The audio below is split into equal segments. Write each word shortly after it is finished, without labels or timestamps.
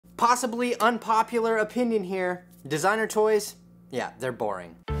possibly unpopular opinion here. Designer toys, yeah, they're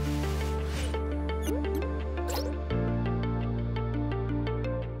boring.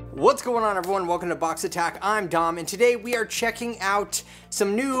 What's going on, everyone? Welcome to Box Attack. I'm Dom, and today we are checking out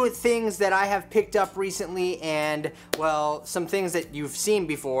some new things that I have picked up recently, and, well, some things that you've seen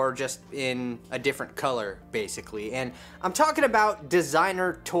before, just in a different color, basically. And I'm talking about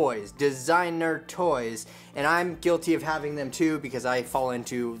designer toys, and I'm guilty of having them too because I fall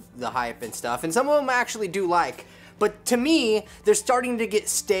into the hype and stuff, and some of them I actually do like. But to me, they're starting to get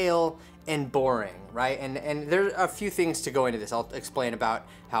stale and boring, right? And there's a few things to go into this. I'll explain about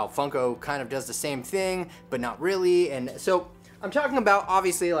how Funko kind of does the same thing, but not really. And so I'm talking about,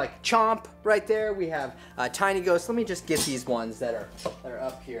 obviously, like Chomp right there. We have Tiny Ghost. Let me just get these ones that are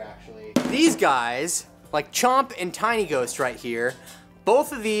up here, actually. These guys, like Chomp and Tiny Ghost right here,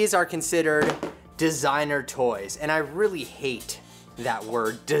 both of these are considered designer toys. And I really hate that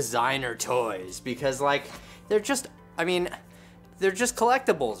word, designer toys, because, like, they're just, I mean, they're just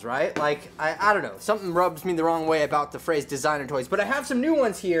collectibles, right? Like, I don't know, something rubs me the wrong way about the phrase designer toys, but I have some new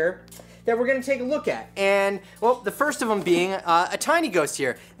ones here that we're gonna take a look at. And, well, the first of them being a Tiny Ghost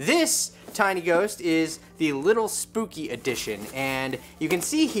here. This Tiny Ghost is the Little Spooky Edition, and you can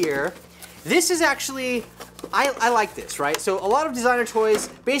see here, this is actually, I like this, right? So a lot of designer toys,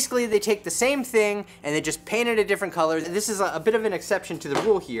 basically they take the same thing and they just paint it a different color. This is a bit of an exception to the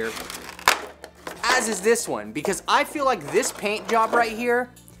rule here, as is this one, because I feel like this paint job right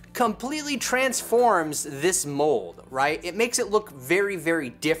here completely transforms this mold, right? It makes it look very, very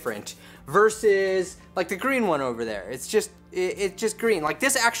different versus like the green one over there. It's just green. Like,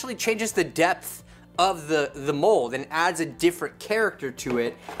 this actually changes the depth of the mold and adds a different character to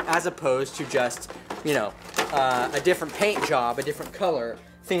it, as opposed to just, you know, a different paint job, a different color,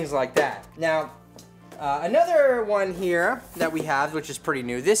 things like that. Now, another one here that we have, which is pretty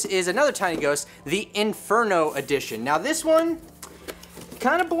new, this is another Tiny Ghost, the Inferno Edition. Now, this one,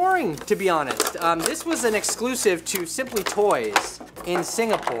 kind of boring, to be honest. This was an exclusive to Simply Toys in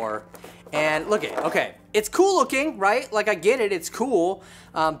Singapore. And look at it, okay, it's cool looking, right? Like, I get it, it's cool,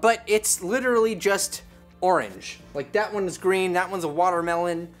 but it's literally just orange. Like, that one's green, that one's a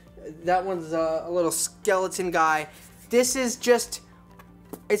watermelon, that one's a little skeleton guy. This is just,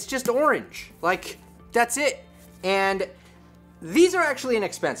 it's just orange. Like, that's it. And these are actually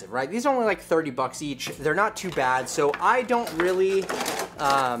inexpensive, right? These are only like 30 bucks each. They're not too bad, so I don't really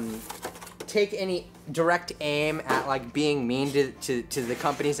take any direct aim at like being mean to the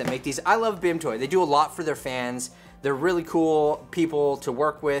companies that make these. I love BIM Toy. They do a lot for their fans. They're really cool people to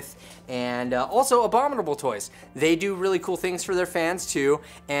work with, and also Abominable Toys. They do really cool things for their fans too.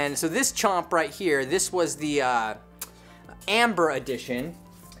 And so this Chomp right here, this was the Amber Edition.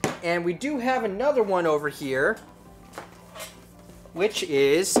 And we do have another one over here, which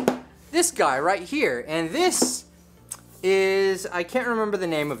is this guy right here. And this is, I can't remember the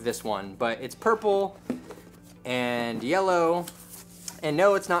name of this one, but it's purple and yellow. And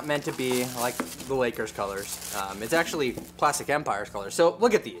no, it's not meant to be like the Lakers colors. It's actually Plastic Empire's colors. So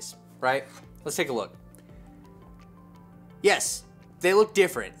look at these, right? Let's take a look. Yes, they look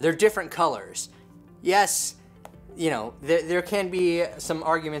different. They're different colors. Yes, you know, there can be some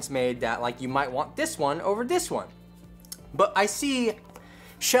arguments made that, like, you might want this one over this one. But I see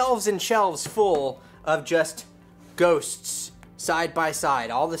shelves and shelves full of just ghosts side by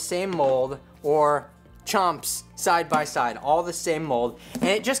side, all the same mold, or Chomps side by side, all the same mold, and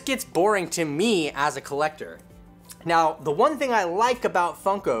it just gets boring to me as a collector. Now, the one thing I like about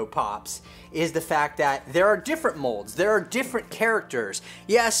Funko Pops is the fact that there are different molds, there are different characters.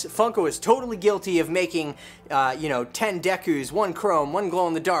 Yes, Funko is totally guilty of making, you know, 10 Dekus, one chrome, one glow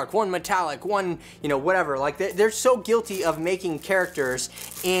in the dark, one metallic, one, you know, whatever. Like, they're so guilty of making characters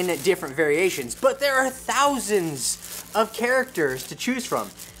in different variations, but there are thousands of characters to choose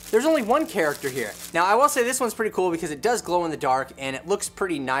from. There's only one character here. Now, I will say this one's pretty cool because it does glow in the dark, and it looks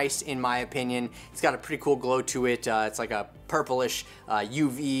pretty nice in my opinion. It's got a pretty cool glow to it. It's like a purplish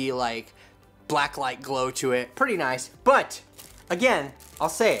UV, like, blacklight glow to it. Pretty nice. But, again, I'll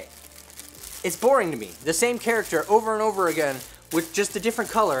say it. It's boring to me. The same character over and over again with just a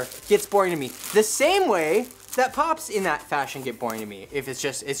different color gets boring to me. The same way that Pops in that fashion get boring to me. If it's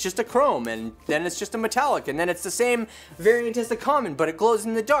just a chrome, and then it's just a metallic, and then it's the same variant as the common, but it glows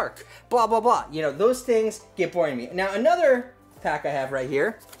in the dark, blah, blah, blah. You know, those things get boring to me. Now, another pack I have right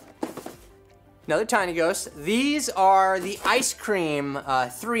here, another Tiny Ghost. These are the ice cream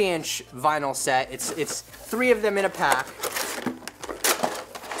 3-inch vinyl set. It's 3 of them in a pack.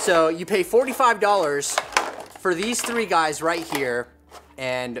 So you pay $45 for these 3 guys right here,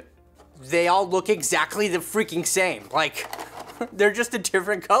 and they all look exactly the freaking same. Like, They're just a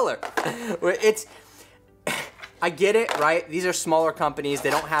different color. I get it, right? These are smaller companies. They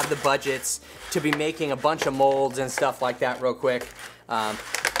don't have the budgets to be making a bunch of molds and stuff like that real quick.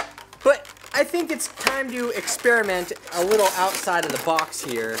 But I think it's time to experiment a little outside of the box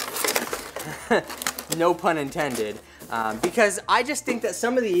here. No pun intended. Because I just think that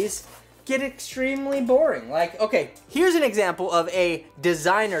some of these get extremely boring. Like, okay, here's an example of a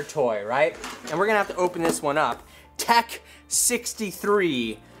designer toy, right? And we're gonna have to open this one up. Tech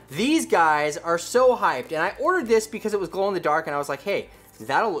 63. These guys are so hyped, and I ordered this because it was glow in the dark, and I was like, hey,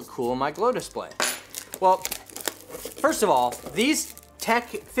 that'll look cool in my glow display. Well, first of all, these tech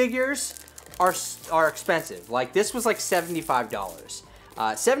figures are expensive. Like, this was like $75.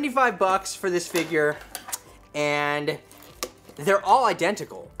 75 bucks for this figure, and they're all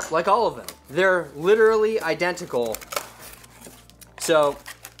identical, like all of them. They're literally identical. So,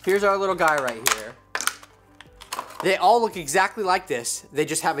 here's our little guy right here. They all look exactly like this. They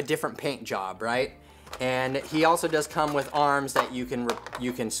just have a different paint job, right? And he also does come with arms that you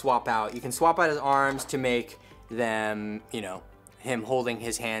can swap out. You can swap out his arms to make them, you know, him holding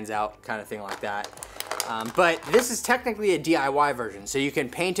his hands out, kind of thing like that. But this is technically a DIY version, so you can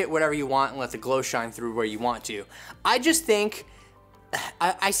paint it whatever you want and let the glow shine through where you want to. I just think,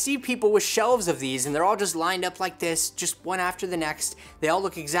 I see people with shelves of these, and they're all just lined up like this, just one after the next. They all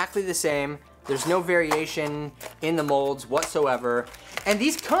look exactly the same. There's no variation in the molds whatsoever. And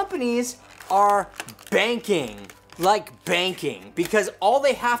these companies are banking, like banking, because all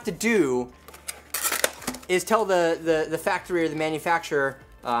they have to do is tell the factory or the manufacturer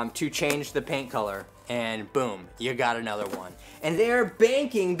to change the paint color, and boom, you got another one. And they're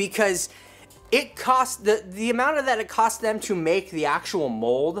banking because it costs, the amount of that it costs them to make the actual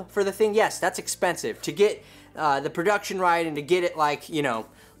mold for the thing, yes, that's expensive. To get the production right and to get it, like, you know,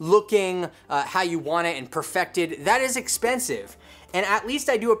 looking how you want it and perfected, that is expensive. And at least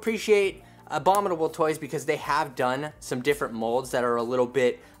I do appreciate Abominable Toys because they have done some different molds that are a little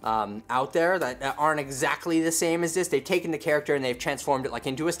bit out there that aren't exactly the same as this. They've taken the character and they've transformed it like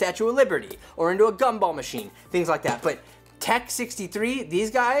into a Statue of Liberty or into a gumball machine, things like that. But Tech 63, these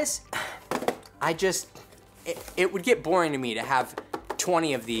guys, it would get boring to me to have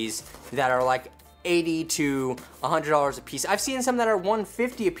 20 of these that are like $80 to $100 a piece. I've seen some that are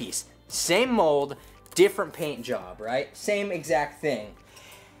 $150 a piece. Same mold, different paint job, right? Same exact thing.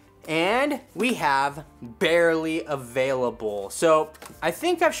 And we have barely available. So I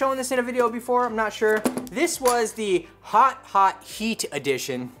think I've shown this in a video before, I'm not sure. This was the Hot Heat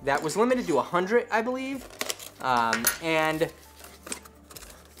edition that was limited to 100, I believe. And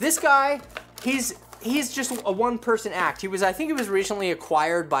this guy, he's just a one-person act. I think he was recently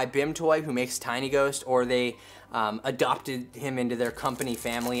acquired by Bim Toy, who makes Tiny Ghost, or they adopted him into their company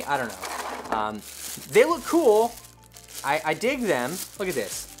family. I don't know. They look cool. I dig them. Look at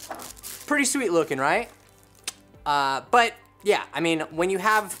this. Pretty sweet looking, right? But yeah, I mean, when you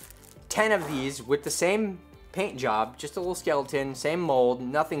have 10 of these with the same paint job, just a little skeleton, same mold,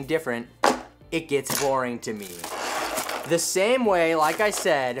 nothing different, it gets boring to me. The same way, like I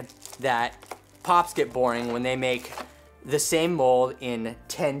said, that Pops get boring when they make the same mold in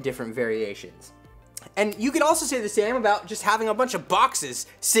 10 different variations. And you could also say the same about just having a bunch of boxes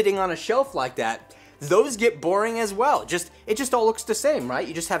sitting on a shelf like that. Those get boring as well. It just all looks the same, right?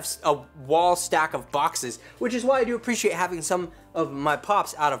 You just have a wall stack of boxes, which is why I do appreciate having some of my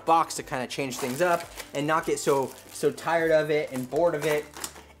Pops out of box to kind of change things up and not get so tired of it and bored of it.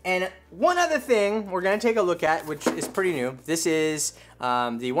 And one other thing we're gonna take a look at, which is pretty new. This is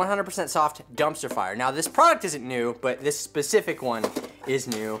the 100% soft dumpster fire. Now this product isn't new, but this specific one is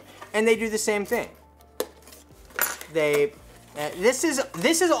new, and they do the same thing. This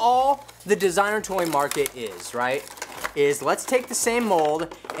is all the designer toy market is, right? Is let's take the same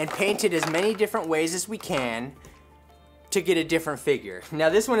mold and paint it as many different ways as we can to get a different figure. Now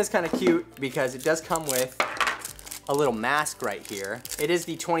this one is kind of cute because it does come with a little mask right here. It is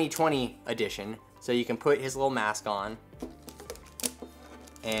the 2020 edition, so you can put his little mask on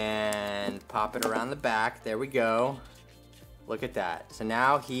and pop it around the back. There we go. Look at that. So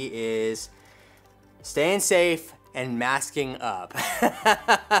now he is staying safe and masking up.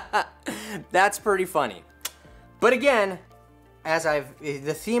 That's pretty funny. But again,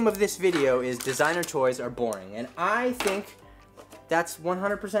 the theme of this video is designer toys are boring, and I think that's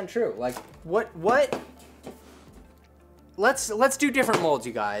 100% true. Like, let's do different molds,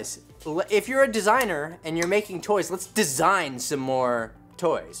 you guys. If you're a designer and you're making toys, let's design some more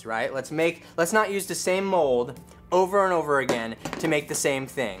toys, right? Let's not use the same mold over and over again to make the same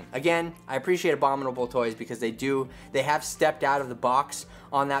thing. Again, I appreciate Abominable Toys because they have stepped out of the box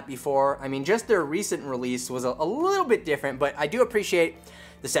on that before. I mean, just their recent release was a little bit different, but I do appreciate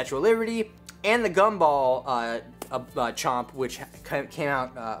the Statue of Liberty and the Gumball Chomp, which came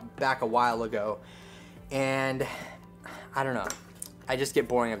out back a while ago. And I don't know, I just get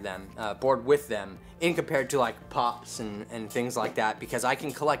bored with them in compared to like Pops and things like that, because I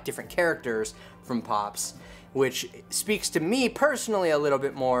can collect different characters from Pops, which speaks to me personally a little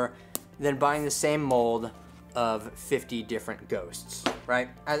bit more than buying the same mold of 50 different ghosts, right?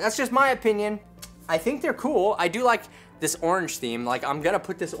 That's just my opinion. I think they're cool. I do like this orange theme. Like, I'm gonna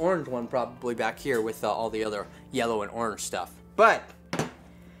put this orange one probably back here with all the other yellow and orange stuff. But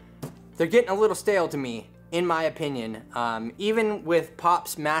they're getting a little stale to me, in my opinion. Even with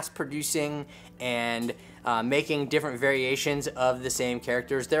Pops mass producing and making different variations of the same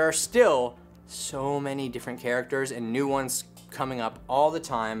characters, there are still so many different characters and new ones coming up all the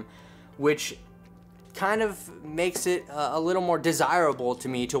time, which kind of makes it a little more desirable to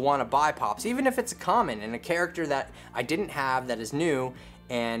me to want to buy Pops, even if it's a common and a character that I didn't have that is new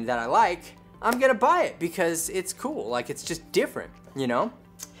and that I like. I'm gonna buy it because it's cool. Like, it's just different, you know?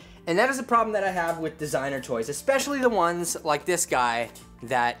 And that is a problem that I have with designer toys, especially the ones like this guy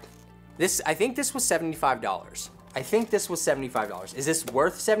I think this was $75. I think this was $75. Is this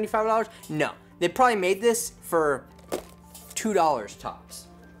worth $75? No. They probably made this for $2 tops.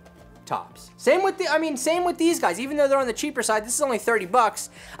 Same with these guys. Even though they're on the cheaper side, this is only 30 bucks.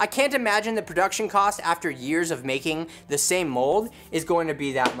 I can't imagine the production cost after years of making the same mold is going to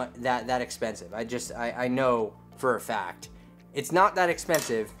be that expensive. I know for a fact. It's not that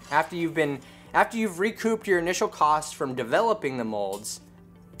expensive after you've recouped your initial costs from developing the molds.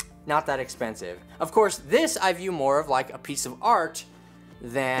 Not that expensive. Of course, this I view more of like a piece of art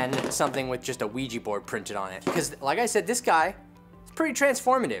than something with just a Ouija board printed on it. Because like I said, this guy, pretty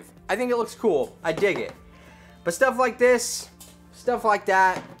transformative. I think it looks cool. I dig it. But stuff like this, stuff like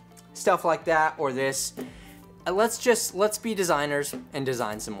that, or this, let's be designers and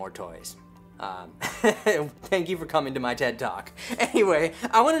design some more toys. Thank you for coming to my TED Talk. Anyway,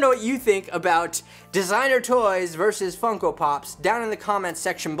 I want to know what you think about designer toys versus Funko Pops down in the comments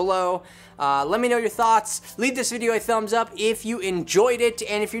section below. Let me know your thoughts. Leave this video a thumbs up if you enjoyed it.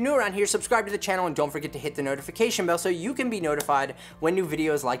 And if you're new around here, subscribe to the channel and don't forget to hit the notification bell so you can be notified when new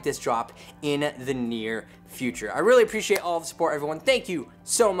videos like this drop in the near future. I really appreciate all of the support, everyone. Thank you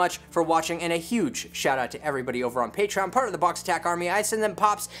so much for watching, and a huge shout out to everybody over on Patreon, part of the Box Attack Army. I send them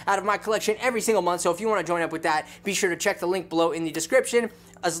Pops out of my collection every single month, so if you want to join up with that, be sure to check the link below in the description,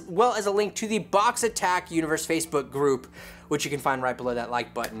 as well as a link to the Box Attack Universe Facebook group, which you can find right below that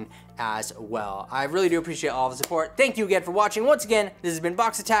like button as well. I really do appreciate all the support. Thank you again for watching. Once again, this has been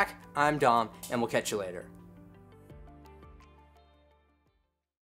Box Attack. I'm Dom, and we'll catch you later.